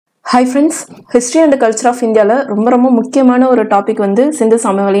Hi friends, history and culture of India ரொம்ப முக்கியமான ஒரு டாபிக் வந்து சிந்து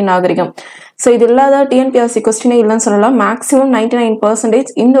சமவெளி நாகரிகம். ஸோ இது இல்லாத டிஎன்பிஎஸ்சி கொஸ்டினே இல்லைன்னு சொல்லலாம். மேக்ஸிமம்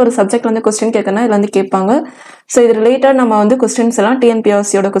 99% இந்த ஒரு சப்ஜெக்ட் வந்து கொஸ்டின் கேட்கணும் இதில் வந்து கேட்பாங்க. ஸோ இது ரிலேட்டட் நம்ம வந்து கொஸ்டின்ஸ் எல்லாம்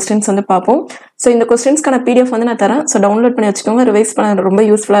டிஎன்பிஎஸ்சியோட கொஸ்டின்ஸ் வந்து பார்ப்போம். ஸோ இந்த கொஸ்டின்ஸ்க்கான பிடிஎஃப் வந்து நான் தரேன். ஸோ டவுன்லோட் பண்ணி வச்சுக்கோங்க, ரிவைஸ் பண்ண ரொம்ப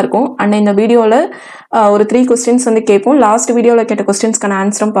யூஸ்ஃபுல்லாக இருக்கும். அண்ட் இந்த வீடியோவில் ஒரு 3 கொஸ்டின்ஸ் வந்து கேட்போம். லாஸ்ட் வீடியோவில் கேட்ட கொஸ்டின்ஸ்க்கான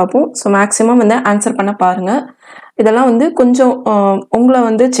ஆன்சரும் பார்ப்போம். ஸோ மேக்ஸிமம் வந்து ஆன்சர் பண்ண பாருங்கள். இதெல்லாம் வந்து கொஞ்சம் உங்களை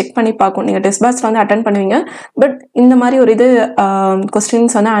வந்து செக் பண்ணி பார்க்கும். நீங்கள் டெஸ்ட் பேட்ச்ல வந்து அட்டன் பண்ணுவீங்க, பட் இந்த மாதிரி ஒரு இது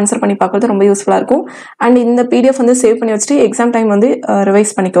கொஸ்டின்ஸ் வந்து ஆன்சர் பண்ணி பார்க்குறது ரொம்ப யூஸ்ஃபுல்லாக இருக்கும். அண்ட் இந்த பிடிஎஃப் வந்து சேவ் பண்ணி வச்சுட்டு எக்ஸாம் டைம் வந்து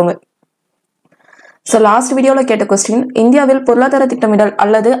ரிவைஸ் பண்ணிக்கோங்க. ஸோ லாஸ்ட் வீடியோவில் கேட்ட கொஸ்டின், இந்தியாவில் பொருளாதார திட்டமிடல்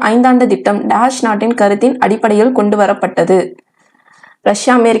அல்லது 5 திட்டம் டேஷ் நாட்டின் கருத்தின் அடிப்படையில் கொண்டு வரப்பட்டது.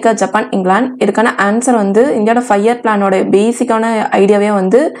 Russia, America, Japan, England. இதுக்கான ஆன்சர் வந்து இந்தியாவோட 5 இயர் பிளானோட பேசிக்கான ஐடியாவே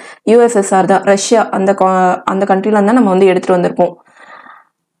வந்து யூஎஸ்எஸ்ஆர் தான். ரஷ்யா அந்த கண்ட்ரில தான் நம்ம வந்து எடுத்துட்டு வந்திருப்போம்.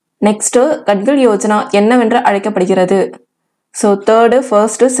 நெக்ஸ்ட், கட்கில் யோஜனா என்னவென்று அழைக்கப்படுகிறது. So 3rd,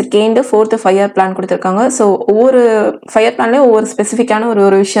 1st, 2nd, 4th 5 year plan கொடுத்துருக்காங்க. ஸோ ஒவ்வொரு 5 இயர் பிளான்லேயும் ஒவ்வொரு ஸ்பெசிஃபிக்கான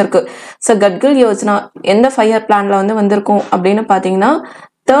ஒரு விஷயம் இருக்கு. ஸோ கட்கில் யோஜனா எந்த 5 இயர் பிளான்ல வந்து வந்திருக்கும் அப்படின்னு பார்த்தீங்கன்னா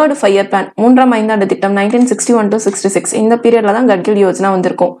 3rd 5 இயர் பிளான், 3ஆம் 5ஆண்டு திட்டம் 1961 to 66 இந்த பீரியட்ல தான் கட்கில் யோஜனா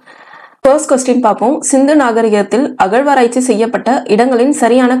வந்திருக்கும். ஃபர்ஸ்ட் கொஸ்டின் பார்ப்போம். சிந்து நாகரிகத்தில் அகழ்வாராய்ச்சி செய்யப்பட்ட இடங்களின்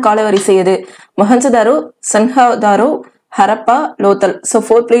சரியான காலவரிசை எது? மொஹஞ்சதாரோ, சன்ஹாதாரோ, ஹரப்பா, லோத்தல். ஸோ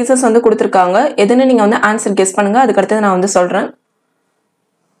 4 பிளேசஸ் வந்து கொடுத்துருக்காங்க. எதுன்னு நீங்க வந்து ஆன்சர் கெஸ் பண்ணுங்க. அதுக்கு அடுத்தது நான் வந்து சொல்றேன்.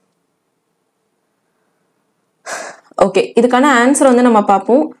 ஓகே, இதுக்கான ஆன்சர் வந்து நம்ம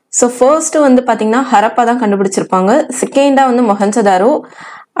பார்ப்போம். ஸோ ஃபர்ஸ்ட் வந்து பார்த்தீங்கன்னா ஹரப்பா தான் கண்டுபிடிச்சிருப்பாங்க. செகண்டா வந்து மொஹஞ்சதாரோ,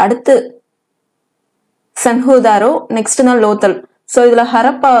 அடுத்து சன்ஹுதாரோ, நெக்ஸ்ட் தான் லோத்தல். ஸோ இதுல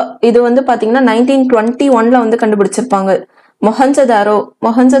ஹரப்பா இது வந்து பார்த்தீங்கன்னா 1921 வந்து கண்டுபிடிச்சிருப்பாங்க.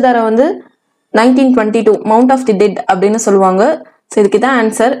 மொஹஞ்சதாரோ வந்து 1922 மவுண்ட் ஆஃப் தி டெட் அப்படின்னு சொல்லுவாங்க. ஸோ இதுக்கு தான்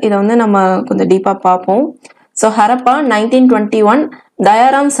ஆன்சர். இதை வந்து நம்ம கொஞ்சம் டீப்பா பார்ப்போம். ஸோ ஹரப்பா 1921,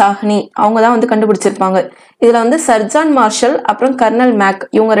 தயாராம் சாஹ்னி அவங்க தான் வந்து கண்டுபிடிச்சிருப்பாங்க. இதுல வந்து சர்ஜான் மார்ஷல் அப்புறம் கர்னல் மேக்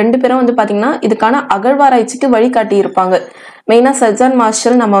இவங்க 2 பேரும் வந்து பாத்தீங்கன்னா இதுக்கான அகழ்வாராய்ச்சிக்கு வழிகாட்டி இருப்பாங்க. மெயினா சர்ஜான்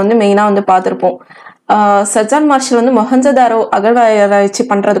மார்ஷல் நம்ம வந்து மெயினா வந்து பார்த்திருப்போம். சர்ஜான் மார்ஷல் வந்து மொஹஞ்சதாரோ அகழ்வாராய்ச்சி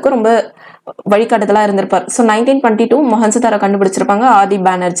பண்றதுக்கு ரொம்ப வழிகாட்டுதலா இருந்திருப்பார். ஸோ 1922 மொஹஞ்சதாரோ கண்டுபிடிச்சிருப்பாங்க ஆதி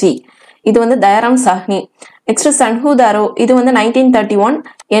பானர்ஜி. இது வந்து தயாராம் சாஹ்னி. நெக்ஸ்ட் சன்ஹுதாரோ இது வந்து 1931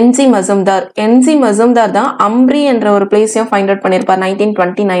 என்ஜி மசூம்தார் தான் அம்ரி என்ற ஒரு பிளேஸையும் ஃபைண்ட் அவுட் பண்ணியிருப்பார்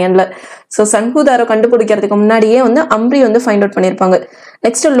 1929ல. ஸோ சன்ஹுதாரோ கண்டுபிடிக்கிறதுக்கு முன்னாடியே வந்து அம்ரி வந்து ஃபைண்ட் அவுட் பண்ணியிருப்பாங்க.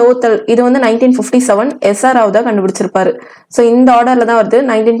 நெக்ஸ்ட் லோத்தல் இது வந்து 1957 எஸ்ஆர் ராவ் தான் கண்டுபிடிச்சிருப்பாரு. ஸோ இந்த ஆர்டர்ல தான் வருது.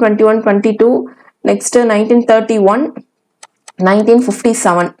 1921, 22, நெக்ஸ்ட் 1931,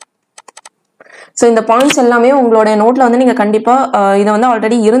 1957. ஸோ இந்த பாயிண்ட்ஸ் எல்லாமே உங்களோட நோட்ல வந்து நீங்க கண்டிப்பா இதை வந்து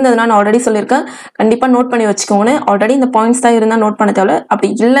ஆல்ரெடி இருந்ததுன்னா நான் ஆல்ரெடி சொல்லியிருக்கேன், கண்டிப்பா நோட் பண்ணி வச்சுக்கோங்க. ஆல்ரெடி இந்த பாயிண்ட்ஸ் தான் இருந்தா நோட் பண்ண தேவை. அப்படி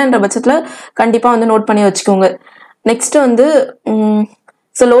இல்லைன்ற பட்சத்துல கண்டிப்பா வந்து நோட் பண்ணி வச்சுக்கோங்க. நெக்ஸ்ட் வந்து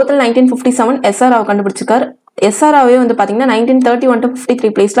so Lothal 1957 SR Rao கண்டுபிடிச்சிருக்காரு. SR ராவே வந்து பாத்தீங்கன்னா 1931 to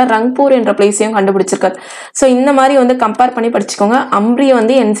 53 பிளேஸ்ல ரங்பூர் என்ற பிளேஸையும் கண்டுபிடிச்சிருக்காரு. ஸோ இந்த மாதிரி வந்து கம்பேர் பண்ணி படிச்சுக்கோங்க. அம்ரி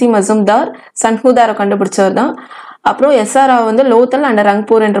வந்து என்சி மசூம்தார், சன்ஹுதாரோ கண்டுபிடிச்சவர் தான். அப்புறம் எஸ்ஆர் வந்து லோத்தல் அண்ட்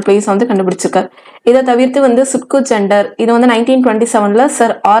ரங்பூர் என்ற பிளேஸ் வந்து கண்டுபிடிச்சிருக்காரு. இதை தவிர்த்து வந்து சுட்கு ஜெண்டர் இது வந்து 1927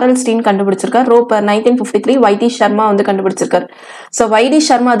 sir RL Stein கண்டுபிடிச்சிருக்காரு. Ropar 1953 வைடி Sharma வந்து கண்டுபிடிச்சிருக்காரு. ஸோ வைடி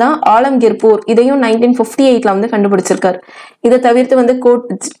சர்மா தான் ஆலம்கீர்பூர் இதையும் 1958 வந்து கண்டுபிடிச்சிருக்காரு. இதை தவிர்த்து வந்து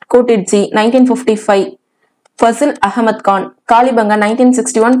கோட்டிட்ஜி 1955, ஃபசில் அகமத் கான், காலிபங்கா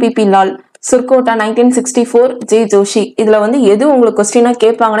 1961 பிபி லால், சுர்கோட்டா 1964 ஜே ஜோஷி. இதுல வந்து எது உங்களுக்கு கொஸ்டினா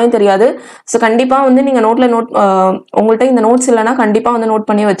கேட்பாங்கன்னே தெரியாது. ஸோ கண்டிப்பா வந்து நீங்க உங்கள்கிட்ட இந்த நோட்ஸ் இல்லைன்னா கண்டிப்பா வந்து நோட்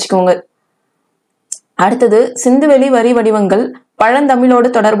பண்ணி வச்சுக்கோங்க. அடுத்தது, சிந்துவெளி வரி வடிவங்கள்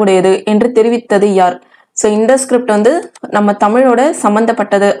பழந்தமிழோடு தொடர்புடையது என்று தெரிவித்தது யார்? ஸோ இந்த ஸ்கிரிப்ட் வந்து நம்ம தமிழோட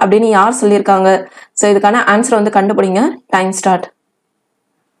சம்பந்தப்பட்டது அப்படின்னு யார் சொல்லியிருக்காங்க? ஸோ இதுக்கான ஆன்சர் வந்து கண்டுபிடிங்க. Time start.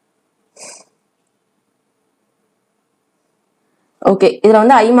 ஓகே, இதுல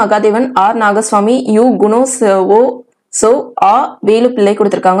வந்து ஐ Mahadevan, R Nagaswamy, U குணோஸ் so ஆ வேலு பிள்ளை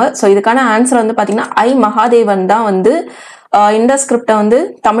கொடுத்திருக்காங்க. ஸோ இதுக்கான ஆன்சர் வந்து பாத்தீங்கன்னா ஐ மகாதேவன் தான் வந்து இந்த ஸ்கிரிப்டை வந்து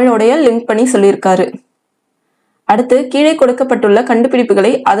தமிழோடைய லிங்க் பண்ணி சொல்லியிருக்காரு. அடுத்து, கீழே கொடுக்கப்பட்டுள்ள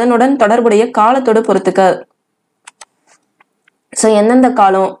கண்டுபிடிப்புகளை அதனுடன் தொடர்புடைய காலத்தோடு பொறுத்துக்க. ஸோ எந்தெந்த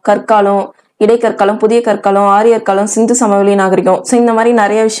காலம்? கற்காலம், இடைக்கற்காலம், புதிய கற்காலம், ஆரியர் காலம், சிந்து சமவெளி நாகரிகம். ஸோ இந்த மாதிரி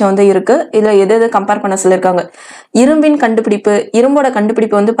நிறைய விஷயம் வந்து இருக்கு. இதுல எது கம்பேர் பண்ண சொல்லியிருக்காங்க. இரும்பின் கண்டுபிடிப்பு, இரும்போட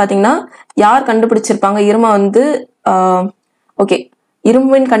கண்டுபிடிப்பு வந்து பாத்தீங்கன்னா யார் கண்டுபிடிச்சிருப்பாங்க? இரும்ப வந்து ஓகே,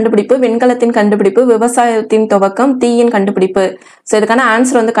 இரும்பின் கண்டுபிடிப்பு, வெண்கலத்தின் கண்டுபிடிப்பு, விவசாயத்தின் துவக்கம், தீயின் கண்டுபிடிப்பு. ஸோ இதுக்கான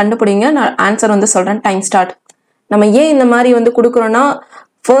ஆன்சர் வந்து கண்டுபிடிங்க. நான் ஆன்சர் வந்து சொல்றேன். Time start. நம்ம ஏன் இந்த மாதிரி வந்து கொடுக்குறோம்னா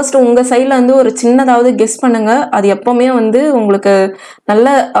ஃபர்ஸ்ட் உங்கள் சைடில் வந்து ஒரு சின்னதாவது கெஸ் பண்ணுங்க. அது எப்போவுமே வந்து உங்களுக்கு நல்ல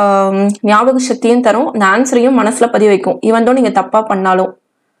ஞாபக சக்தியும் தரும், அந்த ஆன்சரையும் மனசில் பதிய வைக்கும், ஈவன் தோ நீங்கள் தப்பாக பண்ணாலும்.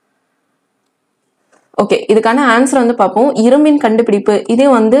 ஓகே, இதுக்கான ஆன்சர் வந்து பார்ப்போம். இரும்பின் கண்டுபிடிப்பு இதே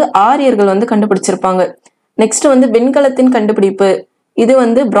வந்து ஆரியர்கள் வந்து கண்டுபிடிச்சிருப்பாங்க. நெக்ஸ்ட் வந்து வெண்கலத்தின் கண்டுபிடிப்பு இது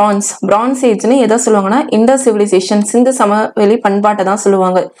வந்து பிரான்ஸ் ஏஜ்னு எதை சொல்லுவாங்கன்னா இண்டஸ் சிவிலைசேஷன், சிந்து சமவெளி பண்பாட்டை தான்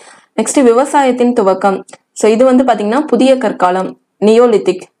சொல்லுவாங்க. நெக்ஸ்ட் விவசாயத்தின் துவக்கம், ஸோ இது வந்து பார்த்தீங்கன்னா புதிய கற்காலம்,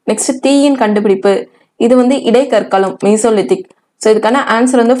 நியோலித்திக். நெக்ஸ்ட் தீயின் கண்டுபிடிப்பு இது வந்து இடைக்கற்காலம், மீசோலித்திக். ஸோ இதுக்கான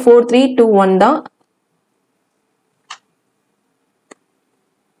ஆன்சர் வந்து 4, 3, 2, 1 தான்.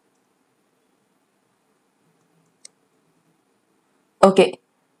 ஓகே,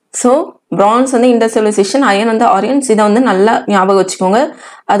 ஸோ பிரான்ஸ் வந்து இண்டஸ் சிவிலைசேஷன், அயன் வந்து ஆரியன்ஸ், இதை வந்து நல்லா ஞாபகம் வச்சுக்கோங்க.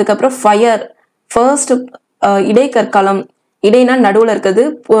 அதுக்கப்புறம் ஃபயர் ஃபர்ஸ்ட், இடைக்கற்காலம், இடைனா நடுவில் இருக்குது,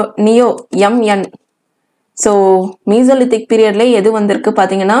 நியோ MN. ஸோ மீசோலித்திக் பீரியட்ல எது வந்திருக்கு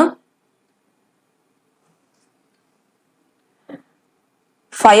பார்த்தீங்கன்னா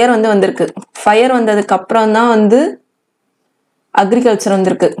ஃபயர் வந்து வந்திருக்கு. ஃபயர் வந்ததுக்கு அப்புறம் தான் வந்து அக்ரிகல்ச்சர்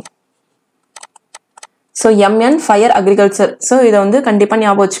வந்திருக்கு. So MN fire agriculture. So இதை வந்து கண்டிப்பாக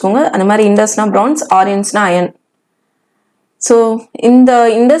ஞாபகம் வச்சுக்கோங்க. அந்த மாதிரி இண்டஸ்னா பிரான்ஸ், ஆரியன்ஸ்னா அயன். ஸோ இந்த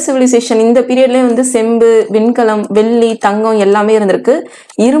இண்டஸ் சிவிலைசேஷன் இந்த பீரியட்லேயே வந்து செம்பு, வெண்கலம், வெள்ளி, தங்கம் எல்லாமே இருந்திருக்கு.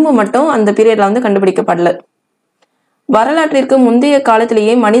 இரும்பு மட்டும் அந்த பீரியட்ல வந்து கண்டுபிடிக்கப்படல. வரலாற்றிற்கு முந்தைய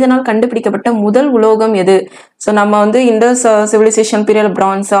காலத்திலேயே மனிதனால் கண்டுபிடிக்கப்பட்ட முதல் உலோகம் எது? ஸோ நம்ம வந்து Indies civilisation period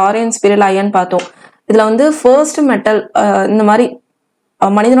France, Aryans period iron பார்த்தோம். இதில் வந்து ஃபர்ஸ்ட் மெட்டல், இந்த மாதிரி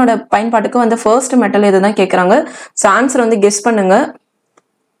மனிதனோட பயன்பாட்டுக்கு வந்து ஃபர்ஸ்ட் மெட்டல் எதுதான் கேட்குறாங்க. ஸோ ஆன்சர் வந்து கெஸ் பண்ணுங்க.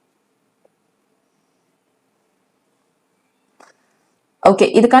 ஓகே,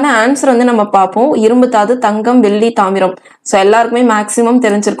 இதுக்கான ஆன்சர் வந்து நம்ம பார்ப்போம். இரும்பு தாது, தங்கம், வெள்ளி, தாமிரம். ஸோ எல்லாருக்குமே மேக்சிமம்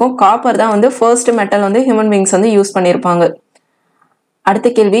தெரிஞ்சிருக்கும், காப்பர் தான் வந்து ஃபர்ஸ்ட் மெட்டல் வந்து ஹியூமன் பீயிங்ஸ் வந்து யூஸ் பண்ணியிருப்பாங்க.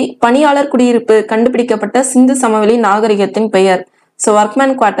 அடுத்த கேள்வி, பணியாளர் குடியிருப்பு கண்டுபிடிக்கப்பட்ட சிந்து சமவெளி நாகரிகத்தின் பெயர்? ஸோ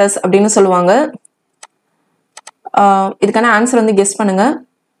ஒர்க்மேன் குவார்ட்டர்ஸ் அப்படின்னு சொல்லுவாங்க. இதுக்கான ஆன்சர் வந்து கெஸ் பண்ணுங்க.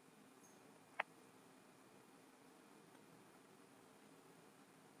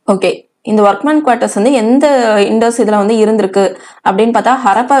 ஓகே, இந்த ஒர்க்மேன் குவார்ட்டர்ஸ் வந்து எந்த இண்டஸ் இதில் வந்து இருந்திருக்கு அப்படின்னு பார்த்தா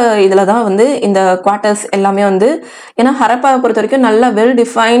ஹரப்பா இதில் தான் வந்து இந்த குவார்ட்டர்ஸ் எல்லாமே வந்து, ஏன்னா ஹரப்பாவை பொறுத்த வரைக்கும் நல்ல வெல்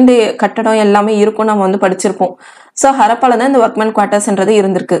டிஃபைன்டு கட்டடம் எல்லாமே இருக்கும், நம்ம வந்து படிச்சிருப்போம். ஸோ ஹரப்பால தான் இந்த ஒர்க்மேன் குவார்ட்டர்ஸ்ன்றது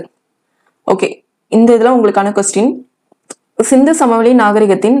இருந்திருக்கு. ஓகே, இந்த இதில் உங்களுக்கான கொஸ்டின், சிந்து சமவெளி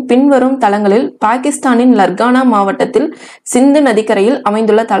நாகரிகத்தின் பின்வரும் தலங்களில் பாகிஸ்தானின் லர்கானா மாவட்டத்தில் சிந்து நதிக்கரையில்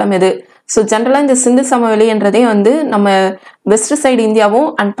அமைந்துள்ள தலம் எது? ஸோ ஜென்ரலாக இந்த சிந்து சமவெளி என்றதே வந்து நம்ம வெஸ்ட் சைடு இந்தியாவும்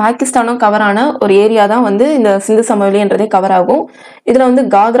அண்ட் பாகிஸ்தானும் கவர் ஆன ஒரு ஏரியா தான் வந்து இந்த சிந்து சமவெளி என்றதே கவர் ஆகும். இதில் வந்து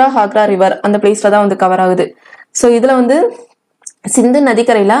காக்ரா ஹாக்ரா ரிவர் அந்த பிளேஸ்ல தான் வந்து கவர் ஆகுது. ஸோ இதில் வந்து சிந்து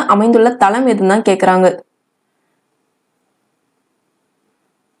நதிக்கரையில் அமைந்துள்ள தலம் எதுன்னு தான் கேட்குறாங்க.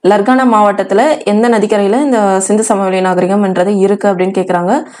 லர்கானா மாவட்டத்தில் எந்த நதிக்கரையில் இந்த சிந்து சமவெளி நாகரிகம் என்றது இருக்கு அப்படின்னு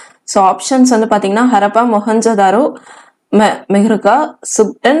கேட்குறாங்க. ஸோ ஆப்ஷன்ஸ் வந்து பார்த்தீங்கன்னா ஹரப்பா, மொஹஞ்சதாரோ, மெஹ்ருகா,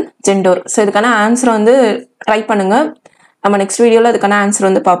 சுக்டன், ஜெண்டோர். ஸோ இதுக்கான ஆன்சர் வந்து ட்ரை பண்ணுங்க. நம்ம நெக்ஸ்ட் வீடியோவில் இதுக்கான ஆன்சர்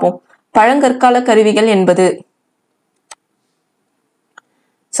வந்து பார்ப்போம். பழங்கற்கால கருவிகள் என்பது?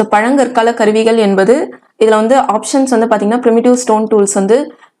 ஸோ பழங்கற்கால கருவிகள் என்பது இதில் வந்து ஆப்ஷன்ஸ் வந்து பார்த்தீங்கன்னா பிரிமிட்டிவ் ஸ்டோன் டூல்ஸ் வந்து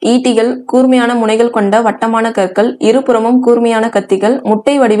ஈட்டிகள், கூர்மையான முனைகள் கொண்ட வட்டமான கற்கள், இருபுறமும் கூர்மையான கத்திகள்,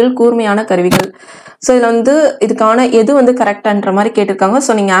 முட்டை வடிவில் கூர்மையான கருவிகள். ஸோ இதில் வந்து இதுக்கான எது வந்து கரெக்டான்ற மாதிரி கேட்டிருக்காங்க.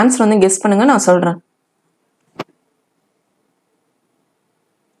 ஸோ நீங்கள் ஆன்சர் வந்து கெஸ் பண்ணுங்க, நான் சொல்கிறேன்.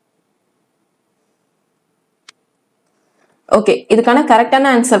 ஓகே, இதுக்கான கரெக்டான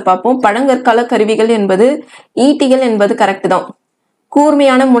ஆன்சர் பார்ப்போம். பழங்கற்கால கருவிகள் என்பது ஈட்டிகள் என்பது கரெக்ட் தான்.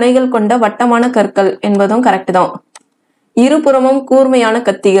 கூர்மையான முனைகள் கொண்ட வட்டமான கற்கள் என்பதும் கரெக்ட் தான். இருபுறமும் கூர்மையான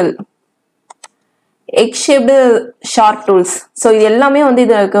கத்திகள், egg shaped sharp tools. So இது எல்லாமே வந்து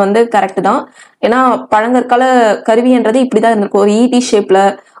இதுக்கு வந்து கரெக்ட் தான். ஏன்னா பழங்கற்கால கருவின்றது இப்படிதான் இருந்திருக்கும், ஒரு ஈட்டி ஷேப்ல,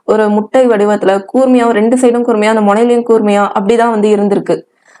 ஒரு முட்டை வடிவத்துல, கூர்மையாவும், ரெண்டு சைடும் கூர்மையா, அந்த முனையிலையும் கூர்மையா, அப்படிதான் வந்து இருந்திருக்கு.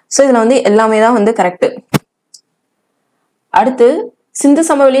 ஸோ இதுல வந்து எல்லாமே தான் வந்து கரெக்ட். அடுத்து, சிந்து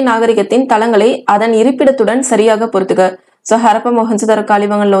சமவெளி நாகரிகத்தின் தலங்களை அதன் இருப்பிடத்துடன் சரியாக பொறுத்துக. ஸோ ஹரப்பா, மொஹஞ்சதாரோ,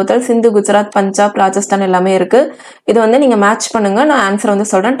 காலிபங்கன், லோத்தல், சிந்து, குஜராத், பஞ்சாப், ராஜஸ்தான் எல்லாமே இருக்கு. இது வந்து நீங்க மேட்ச் பண்ணுங்க. நான் ஆன்சர் வந்து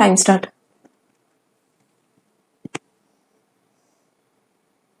சொல்றேன். Time start.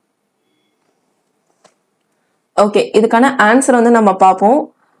 ஓகே, இதுக்கான ஆன்சர் வந்து நம்ம பார்ப்போம்.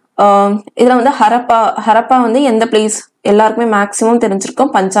 இதுல வந்து ஹரப்பா வந்து எந்த பிளேஸ் எல்லாருக்குமே மேக்சிமம்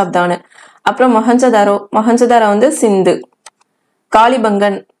தெரிஞ்சிருக்கும், பஞ்சாப் தானு. அப்புறம் மொஹஞ்சதாரோ வந்து சிந்து.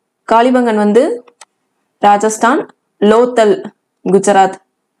 காலிபங்கன் வந்து ராஜஸ்தான். லோத்தல் குஜராத்.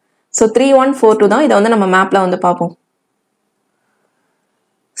 ஸோ 3142 தான். இதை வந்து நம்ம மேப்ல வந்து பார்ப்போம்.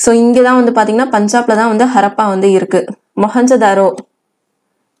 ஸோ இங்கே தான் வந்து பார்த்தீங்கன்னா பஞ்சாப்ல தான் வந்து ஹரப்பா வந்து இருக்கு. மொஹஞ்சதாரோ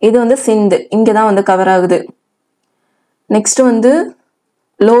இது வந்து சிந்து, இங்கதான் வந்து கவர் ஆகுது. நெக்ஸ்ட் வந்து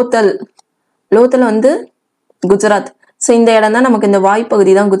லோத்தல், லோத்தல் வந்து குஜராத். ஸோ இந்த இடம் தான் நமக்கு, இந்த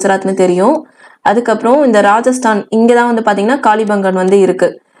வாய்ப்பகுதி தான் குஜராத்னு தெரியும். அதுக்கப்புறம் இந்த ராஜஸ்தான், இங்கதான் வந்து பாத்தீங்கன்னா காளிபங்கன் வந்து இருக்கு.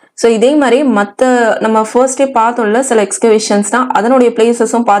 ஸோ இதே மாதிரி மற்ற நம்ம ஃபர்ஸ்டே பார்த்தோம்ல சில எக்ஸ்கவேஷன்ஸ் தான், அதனுடைய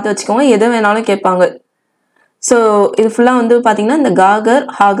பிளேசஸும் பார்த்து வச்சுக்கோங்க, எது வேணாலும் கேட்பாங்க. ஸோ இது ஃபுல்லா வந்து பாத்தீங்கன்னா இந்த காகர்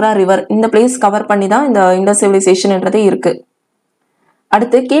ஹாக்ரா ரிவர் இந்த பிளேஸ் கவர் பண்ணி தான் இந்த இண்டஸ் சிவிலைசேஷன்ன்றதே இருக்கு.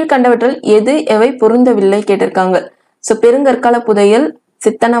 அடுத்து கீழ்கண்டவற்றில் எது எவை பொருந்தவில்லை கேட்டிருக்காங்க. ஸோ பெருங்கற்கால புதையல்,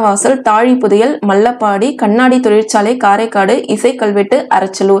 சித்தனவாசல், தாழி புதையல், மல்லப்பாடி, கண்ணாடி தொழிற்சாலை, காரைக்காடு, இசை கல்வெட்டு,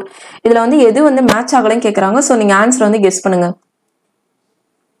 அரச்சலூர். இதுல வந்து எது வந்து மேட்ச் ஆகலன்னு கேக்குறாங்க. ஸோ நீங்க ஆன்சர் வந்து கெஸ் பண்ணுங்க.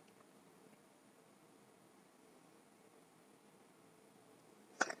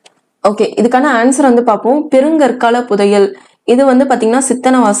 ஓகே, இதுக்கான ஆன்சர் வந்து பார்ப்போம். பெருங்கற்கால புதையல் இது வந்து பாத்தீங்கன்னா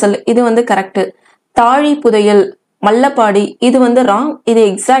சித்தனவாசல், இது வந்து கரெக்ட். தாழி புதையல், மல்லப்பாடி இது வந்து ராங். இது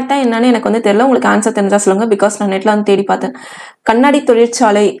எக்ஸாக்டா என்னன்னு எனக்கு வந்து தெரியல, உங்களுக்கு ஆன்சர் தெரிஞ்சா சொல்லுங்க, பிகாஸ் நான் நெட்ல வந்து தேடி பார்த்தேன். கண்ணாடி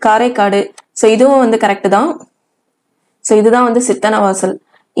தொழிற்சாலை, காரைக்காடு, ஸோ இதுவும் வந்து கரெக்ட் தான். ஸோ இதுதான் வந்து சித்தனவாசல்.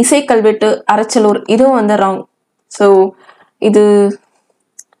 இசை கல்வெட்டு, அரச்சலூர் இதுவும் வந்து ராங். ஸோ இது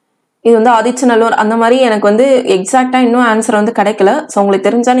வந்து ஆதிச்சநல்லூர் அந்த மாதிரி எனக்கு வந்து எக்ஸாக்டா இன்னும் ஆன்சர் வந்து கிடைக்கல. ஸோ உங்களுக்கு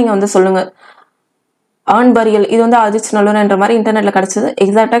தெரிஞ்சா நீங்க வந்து சொல்லுங்க. ஆண்பரியல் இது வந்து ஆதிச்சநல்லூர்ன்ற மாதிரி இன்டர்நெட்ல கிடைச்சது,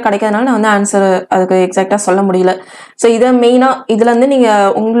 எக்ஸாக்டா கிடைக்காதனால நான் வந்து ஆன்சர் அதுக்கு எக்ஸாக்டா சொல்ல முடியல. ஸோ இதை மெயினா இதுல இருந்து நீங்க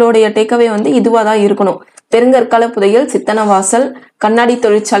உங்களுடைய டேக்அவே வந்து இதுவா தான் இருக்கணும். பெருங்கற்கால புதையல், சித்தனவாசல், கண்ணாடி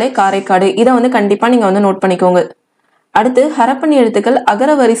தொழிற்சாலை, காரைக்காடு இதை வந்து கண்டிப்பா நீங்க வந்து நோட் பண்ணிக்கோங்க. அடுத்து ஹரப்பன் எழுத்துக்கள்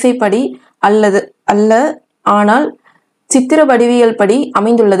அகர வரிசைப்படி அல்ல ஆனால் சித்திர வடிவியல் படி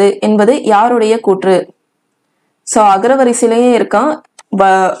அமைந்துள்ளது என்பது யாருடைய கூற்று? ஸோ அகர வரிசையிலேயே இருக்கான்,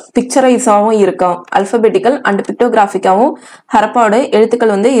 பிக்சரைஸாவும் இருக்கான், அல்பபெட்டிக்கல் அண்ட் பிக்டோகிராஃபிக்காவும் ஹரப்பாவோட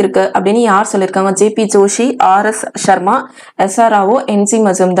எழுத்துக்கள் வந்து இருக்கு அப்படின்னு யார் சொல்லியிருக்காங்க? JP Joshi, RS Sharma, SR ராவோ, NC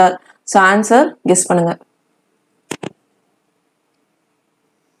Majumdar. So answer guess பண்ணுங்க.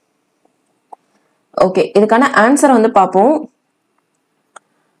 ஓகே, இதுக்கான ஆன்சர் வந்து பார்ப்போம்.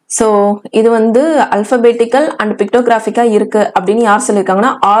 ஸோ இது வந்து அல்பபெட்டிக்கல் அண்ட் பிக்டோகிராஃபிக்கா இருக்கு அப்படின்னு யார்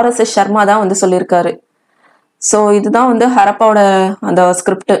சொல்லியிருக்காங்கன்னா ஆர்எஸ் சர்மா தான் வந்து சொல்லியிருக்காரு. ஸோ இதுதான் வந்து ஹரப்பாவோட அந்த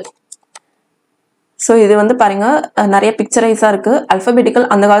ஸ்கிரிப்ட். ஸோ இது வந்து பாருங்க நிறைய பிக்சரைஸா இருக்கு. அல்பபெட்டிக்கல்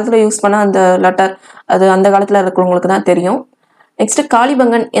அந்த காலத்துல யூஸ் பண்ண அந்த லெட்டர், அது அந்த காலத்துல இருக்கிறவங்களுக்கு தான் தெரியும். நெக்ஸ்ட்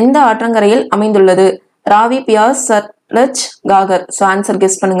காளிபங்கன் எந்த ஆற்றங்கரையில் அமைந்துள்ளது? ராவி, Beas, Sutlej, காகர். So answer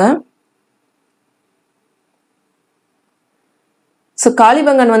guess பண்ணுங்க. ஸோ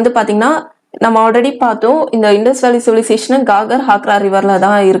காளிபங்கன் வந்து பாத்தீங்கன்னா நம்ம ஆல்ரெடி பார்த்தோம், இந்த இண்டஸ் வேலி சிவிலைசேஷன் காகர் ஹாக்ரா ரிவர்ல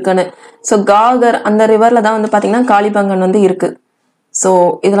தான் இருக்குன்னு. ஸோ காகர் அந்த ரிவர்ல தான் வந்து பாத்தீங்கன்னா காளிபங்கன் வந்து இருக்கு. ஸோ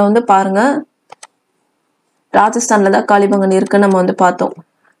இதுல வந்து பாருங்க ராஜஸ்தான்ல தான் காளிபங்கன் இருக்குன்னு நம்ம வந்து பார்த்தோம்.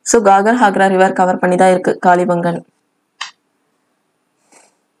 ஸோ காகர் ஹாக்ரா ரிவர் கவர் பண்ணி தான் இருக்கு காளிபங்கன்.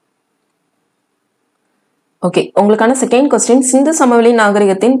 ஓகே, உங்களுக்கான செகண்ட் கொஸ்டின், சிந்து சமவெளி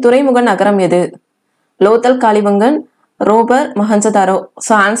நாகரிகத்தின் துறைமுக நகரம் எது? லோத்தல், காளிபங்கன், ரோபர், மொஹஞ்சதாரோ.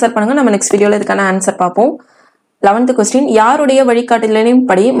 ஸோ ஆன்சர் பண்ணுங்க. நம்ம நெக்ஸ்ட் வீடியோல இதுக்கான ஆன்சர் பார்ப்போம். 11th கொஸ்டின், யாருடைய வழிகாட்டுதலின்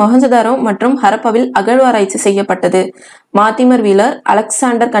படி மொஹஞ்சதாரோ மற்றும் ஹரப்பாவில் அகழ்வாராய்ச்சி செய்யப்பட்டது? Mortimer wheeler,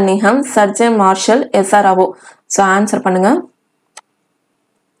 Alexander Cunningham, surgeon marshal, SR ராவோ. So answer பண்ணுங்க.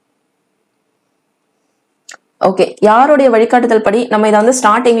 ஓகே, யாருடைய வழிகாட்டுதல் படி? நம்ம இதை வந்து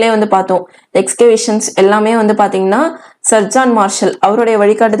ஸ்டார்டிங்லேயே வந்து பார்த்தோம், எக்ஸ்கவேஷன்ஸ் எல்லாமே வந்து பாத்தீங்கன்னா சர்ஜான் மார்ஷல் அவருடைய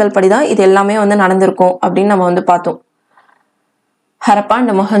வழிகாட்டுதல் படி தான் இது எல்லாமே வந்து நடந்திருக்கும் அப்படின்னு நம்ம வந்து பார்த்தோம். ஹரப்பா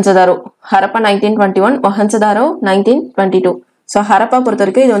அண்ட் மொஹஞ்சதாரோ. ஹரப்பா 1921, மொஹஞ்சதாரோ 1922. ஸோ ஹரப்பா பொறுத்த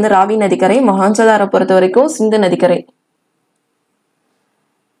வரைக்கும் இது வந்து ராவி நதிக்கரை, மொஹஞ்சதாரோ பொறுத்த வரைக்கும் சிந்து நதிக்கரை.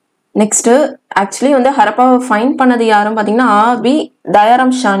 நெக்ஸ்ட் ஆக்சுவலி வந்து ஹரப்பாவை ஃபைண்ட் பண்ணது யாரும் பாத்தீங்கன்னா ஆபி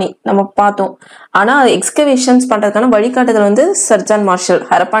தயாராம் ஷானி நம்ம பார்த்தோம். ஆனா எக்ஸ்கவேஷன்ஸ் பண்றதுக்கான வழிகாட்டுதல் வந்து சர்ஜான் மார்ஷல்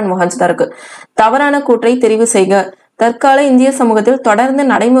ஹரப்பா அண்ட் மொஹஞ்சதாரோக்கு. தவறான கூற்றை தெரிவு செய்க. தற்கால இந்திய சமூகத்தில் தொடர்ந்து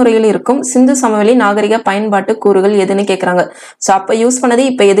நடைமுறையில் இருக்கும் சிந்து சமவெளி நாகரிக பயன்பாட்டு கூறுகள் எதுன்னு கேக்குறாங்க. ஸோ அப்ப யூஸ் பண்ணது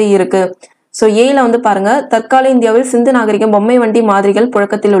இப்ப எது இருக்கு? ஸோ ஏல வந்து பாருங்க, தற்கால இந்தியாவில் சிந்து நாகரிக பொம்மை வண்டி மாதிரிகள்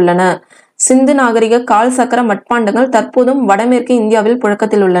புழக்கத்தில் உள்ளன. சிந்து நாகரிக கால் சக்கர மட்பாண்டங்கள் தற்போதும் வடமேற்கு இந்தியாவில்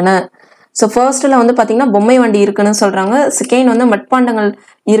புழக்கத்தில் உள்ளன. ஸோ ஃபர்ஸ்ட்ல வந்து பாத்தீங்கன்னா பொம்மை வண்டி இருக்குன்னு சொல்றாங்க. செகண்ட் வந்து மட்பாண்டங்கள்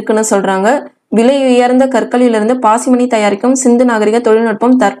இருக்குன்னு சொல்றாங்க. விலை உயர்ந்த கற்களிலிருந்து பாசிமணி தயாரிக்கும் சிந்து நாகரிக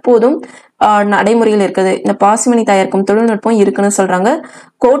தொழில்நுட்பம் தற்போதும் நடைமுறையில் இருக்குது. இந்த பாசிமணி தயாரிக்கும் தொழில்நுட்பம் இருக்குன்னு சொல்றாங்க.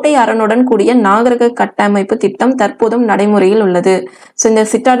 கோட்டை அரணுடன் கூடிய நாகரிக கட்டமைப்பு திட்டம் தற்போதும் நடைமுறையில் உள்ளது. ஸோ இந்த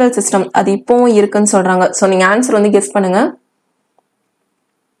சிட்டாடல் சிஸ்டம் அது இப்பவும் இருக்குன்னு சொல்றாங்க. ஸோ நீங்க ஆன்சர் வந்து கெஸ் பண்ணுங்க.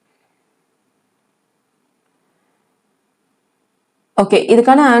 ஓகே,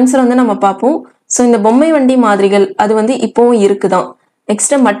 இதுக்கான ஆன்சர் வந்து நம்ம பார்ப்போம். ஸோ இந்த பொம்மை வண்டி மாதிரிகள் அது வந்து இப்பவும் இருக்குதான்.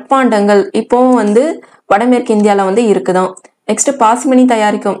 நெக்ஸ்ட் மட்பாண்டங்கள் இப்பவும் வந்து வடமேற்கு இந்தியால வந்து இருக்குதான். நெக்ஸ்ட் பாசிமணி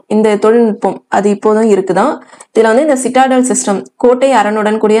தயாரிக்கும் இந்த தொழில்நுட்பம் அது இப்போதும் இருக்குதான். இதுல வந்து இந்த சிட்டாடல் சிஸ்டம் கோட்டை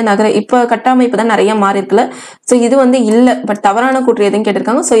அரணுடன் கூடிய நகர இப்ப கட்டமைப்பு தான் நிறைய மாறி இருக்குல்ல. ஸோ இது வந்து இல்லை, பட் தவறான கூற்று எதுவும்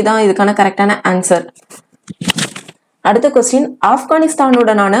கேட்டிருக்காங்க. ஸோ இதான் இதுக்கான கரெக்டான ஆன்சர். அடுத்த கொஸ்டின்,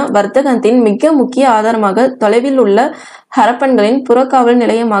 ஆப்கானிஸ்தானுடனான வர்த்தகத்தின் மிக முக்கிய ஆதாரமாக தொலைவில் உள்ள ஹரப்பன்களின் புறக்காவல்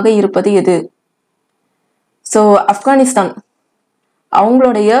நிலையமாக இருப்பது எது? ஸோ ஆப்கானிஸ்தான்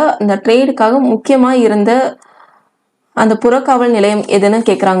அவங்களுடைய இந்த ட்ரேடுக்காக முக்கியமா இருந்த அந்த புறக்காவல் நிலையம் எதுன்னு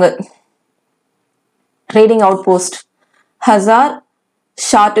கேக்குறாங்க. Trading out post ஹசார்,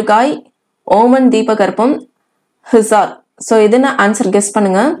 ஷாட்டுகாய், Oman தீபகற்பம், Hisar. So இதுன்னு ஆன்சர் கெஸ்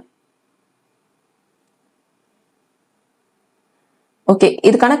பண்ணுங்க. ஓகே,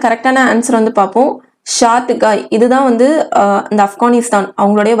 இதுக்கான கரெக்டான ஆன்சர் வந்து பார்ப்போம். ஷாட்டுகாய் இதுதான் வந்து இந்த ஆப்கானிஸ்தான்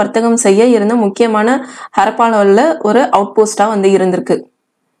அவங்களுடைய வர்த்தகம் செய்ய இருந்த முக்கியமான ஹரப்பால ஒரு அவுட் போஸ்டா வந்து இருந்திருக்கு.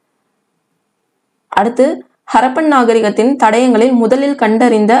 அடுத்து, ஹரப்பன் நாகரிகத்தின் தடயங்களில் முதலில்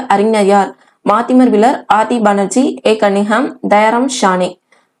கண்டறிந்த அறிஞர் யார்? மார்டிமர் வில்லர், ஆர்டி பானர்ஜி, ஏ Cunningham, Dayaram ஷானே.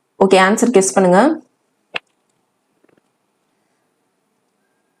 Okay, answer guess பண்ணுங்க.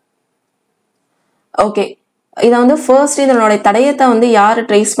 ஓகே, இதை வந்து ஃபர்ஸ்ட் இதனுடைய தடயத்தை வந்து யார்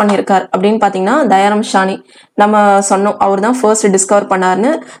ட்ரேஸ் பண்ணியிருக்கார் அப்படின்னு பார்த்தீங்கன்னா தயாராம் ஷானே. நம்ம சொன்னோம் அவர் தான் ஃபர்ஸ்ட் டிஸ்கவர்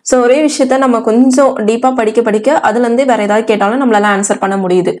பண்ணாருன்னு. ஸோ ஒரே விஷயத்த நம்ம கொஞ்சம் டீப்பாக படிக்க அதுலேருந்து வேற ஏதாவது கேட்டாலும் நம்மளால ஆன்சர் பண்ண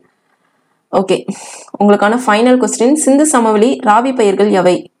முடியுது. ஓகே, உங்களுக்கான ஃபைனல் கொஸ்டின், சிந்து சமவெளி ராபி பயிர்கள்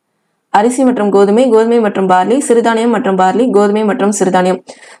எவை? அரிசி மற்றும் கோதுமை, கோதுமை மற்றும் பார்லி, சிறுதானியம் மற்றும் பார்லி, கோதுமை மற்றும் சிறுதானியம்.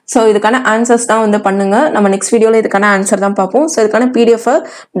 ஸோ இதுக்கான ஆன்சர்ஸ் தான் வந்து பண்ணுங்க. நம்ம நெக்ஸ்ட் வீடியோவில் இதுக்கான ஆன்சர் தான் பார்ப்போம். ஸோ இதுக்கான PDF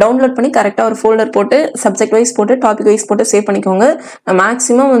டவுன்லோட் பண்ணி கரெக்டாக ஒரு ஃபோல்டர் போட்டு சப்ஜெக்ட் வைஸ் போட்டு டாபிக் வைஸ் போட்டு சேவ் பண்ணிக்கோங்க. நான்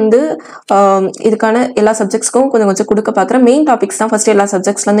மேக்ஸிமம் வந்து இதுக்கான எல்லா சப்ஜெக்ட்ஸ்க்கும் கொஞ்சம் கொடுக்க பார்க்குறேன். மெயின் டாபிக்ஸ் தான் ஃபர்ஸ்ட் எல்லா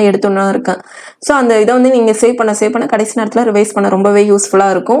சப்ஜெக்ட்ஸ்லேருந்து எடுத்துன்னு இருக்கேன். ஸோ அந்த இதை வந்து நீங்கள் சேவ் பண்ண கடைசி நேரத்தில் ரிவைஸ் பண்ண ரொம்பவே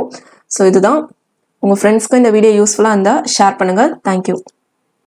யூஸ்ஃபுல்லாக இருக்கும். ஸோ இதுதான். உங்கள் ஃப்ரெண்ட்ஸ்க்கும் இந்த வீடியோ யூஸ்ஃபுல்லாக இருந்தால் ஷேர் பண்ணுங்கள். தேங்க்யூ.